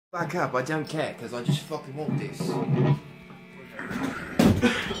Back up, I don't care, because I just fucking want this.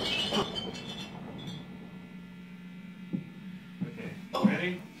 Okay,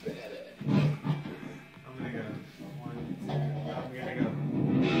 ready? I'm gonna go. 1, 2, I'm gonna go.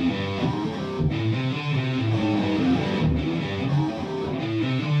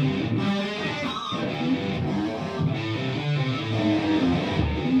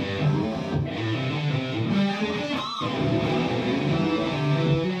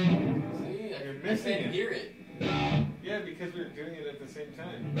 I can't hear it. Yeah, because we're doing it at the same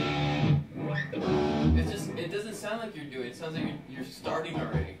time. It doesn't sound like you're doing it. It sounds like you're starting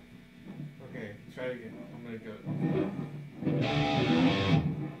already. Okay, try it again. I'm gonna go.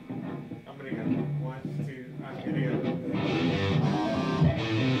 I'm gonna go. 1, 2, I'm gonna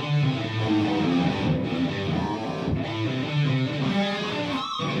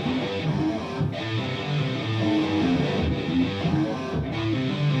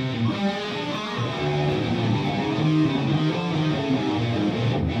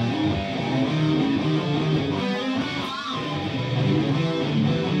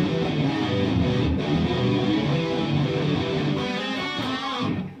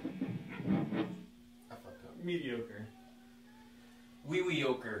mediocre.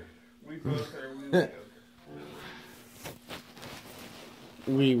 Wee-wee-oker. We both are mediocre.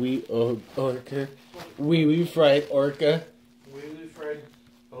 Wee orca. Wee fried orca. Wee fried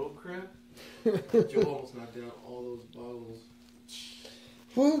okra. Joe almost knocked down all those bottles.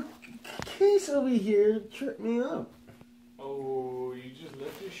 Well, Case over here tripped me up. Oh, you just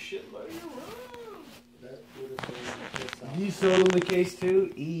left your shit lying around. That would have been pissed off. You sold him the case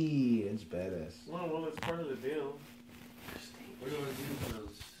too? It's badass. Well, it's part of the deal. What do you want to do for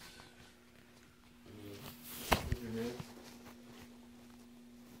those?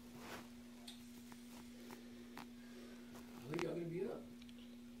 How late y'all gonna be up?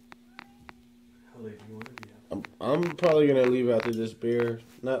 How late do you want to be up? I'm probably gonna leave after this beer.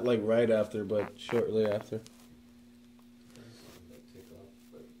 Not like right after, but shortly after. Take off,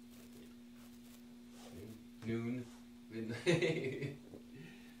 but noon, midnight,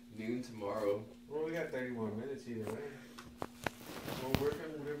 noon tomorrow. Well, we got 30 more minutes either way. We'll work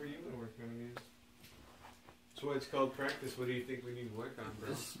on whatever you want to work on again. That's why it's called practice. What do you think we need to work on, bro?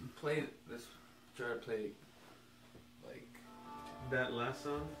 Let's try to play, like, That last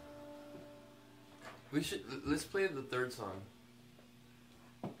song? let's play the third song.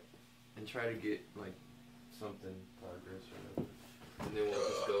 And try to get, like, something, progress or whatever. And then we'll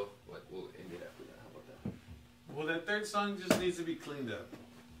just go, we'll end it after that. How about that? Well, that third song just needs to be cleaned up.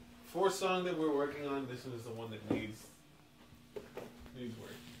 Fourth song that we're working on, this is the one that needs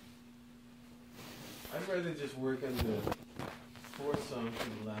work. I'd rather just work on the fourth song for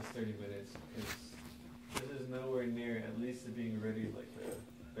the last 30 minutes, because this is nowhere near at least to being ready like the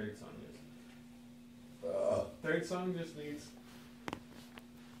third song is. Third song just needs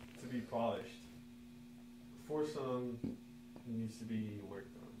to be polished. Fourth song needs to be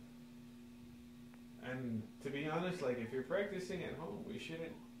worked on. And to be honest, like, if you're practicing at home, we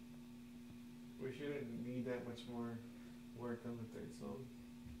shouldn't need that much more work on the third song.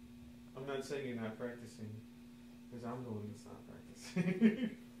 I'm not saying you're not practicing, because I'm the one that's not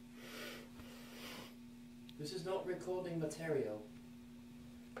practicing. This is not recording material.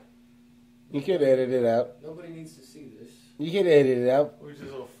 You can edit it out. Nobody needs to see this. You can edit it out. We're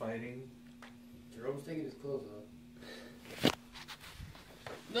just all fighting. Jerome's taking his clothes off.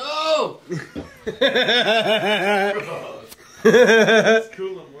 No! It's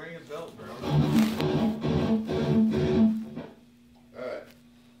cool, I'm wearing a belt, bro. Alright.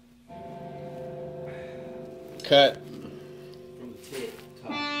 Cut. From the tip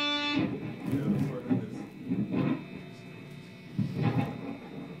top. Yeah, that's what it is.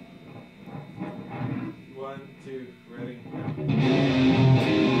 One, two, ready, go.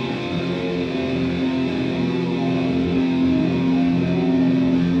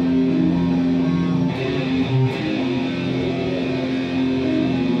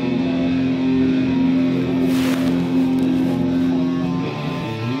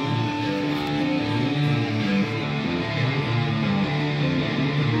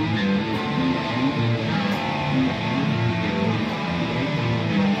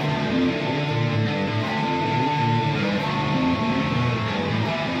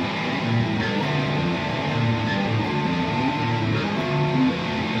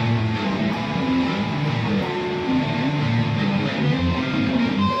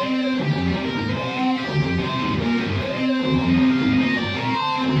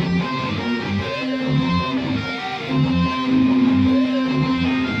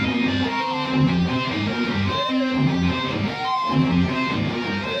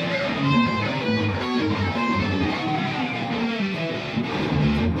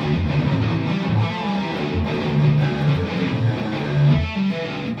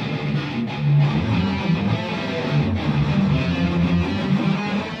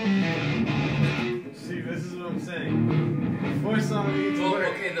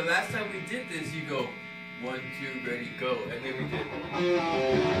 last time we did this, you go 1, 2, ready, go, and then we did.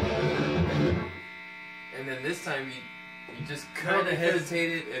 And then this time you just kind of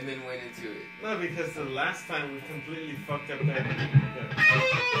hesitated and then went into it. No, because the last time we completely fucked up that part.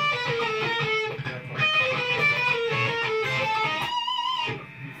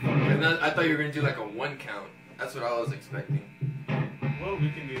 And I thought you were gonna do like a 1 count. That's what I was expecting. Well, we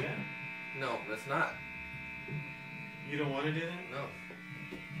can do that. No, that's not. You don't want to do that? No.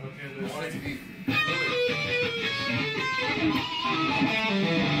 Okay, I let's want it to see. be Let's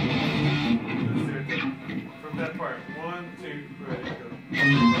do it from that part. 1, 2, ready, go.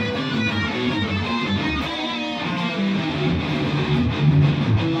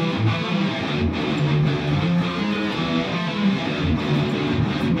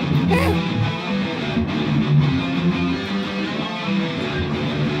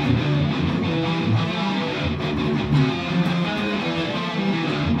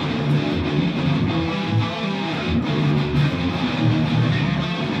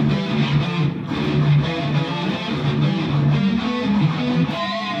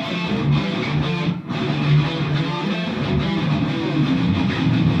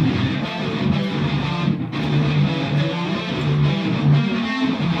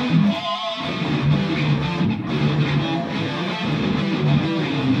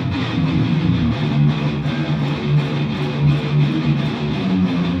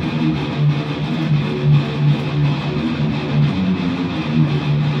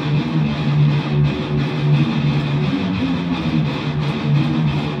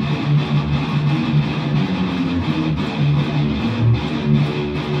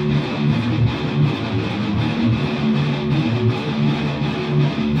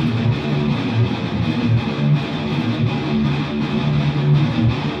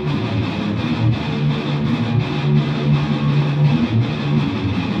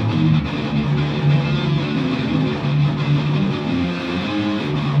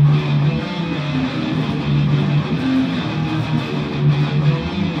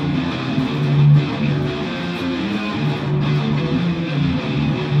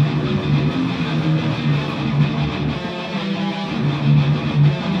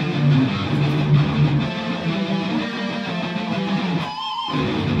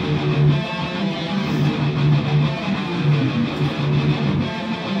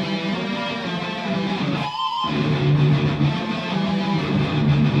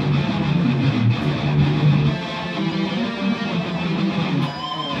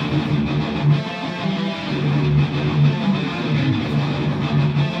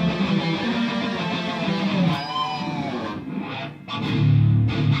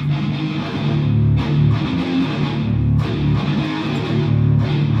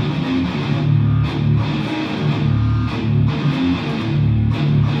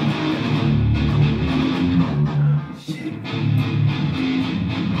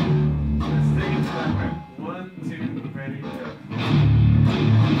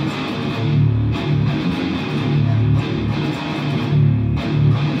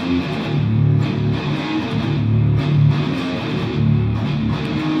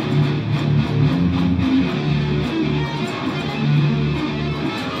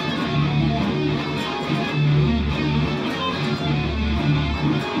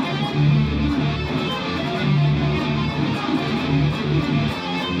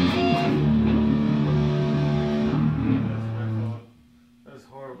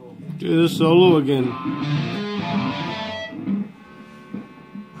 Do the solo again.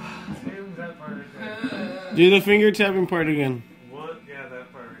 That part right there. Do the finger tapping part again. Yeah,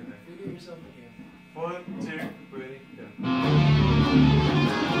 that part right there. Figure yourself again. 1, 2, ready, go.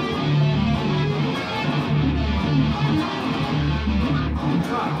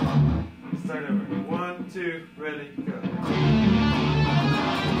 Start over. 1, 2, ready, go.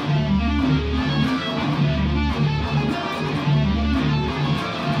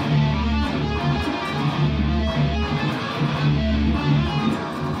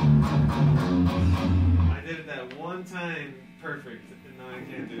 One time perfect, and now I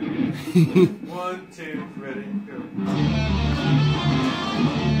can't do it again. 1, 2, ready, go.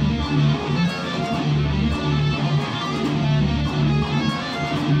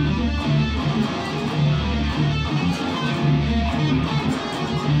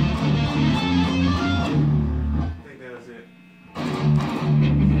 I think that was it.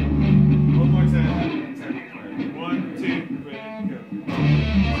 One more time. 1, 2, ready, go.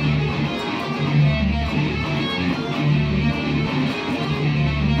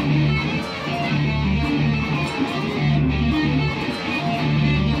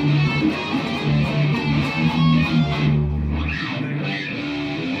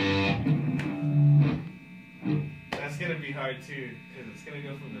 too, because it's gonna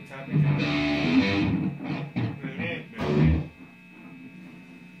go from the tapping to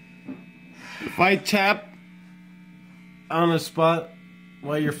If I tap on a spot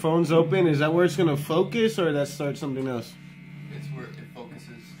while your phone's open, is that where it's gonna focus, or that starts something else? It's where it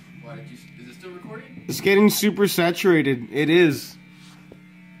focuses. Why did you? Is it still recording? It's getting super saturated. It is.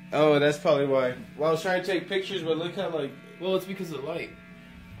 Oh, that's probably why. Well, I was trying to take pictures, but look how like. Well, it's because of the light.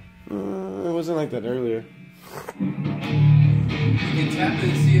 It wasn't like that earlier. You can tap it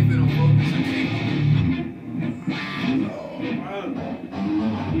and see if it'll focus or change.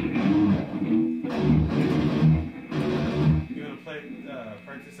 You wanna play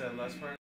practice that last part?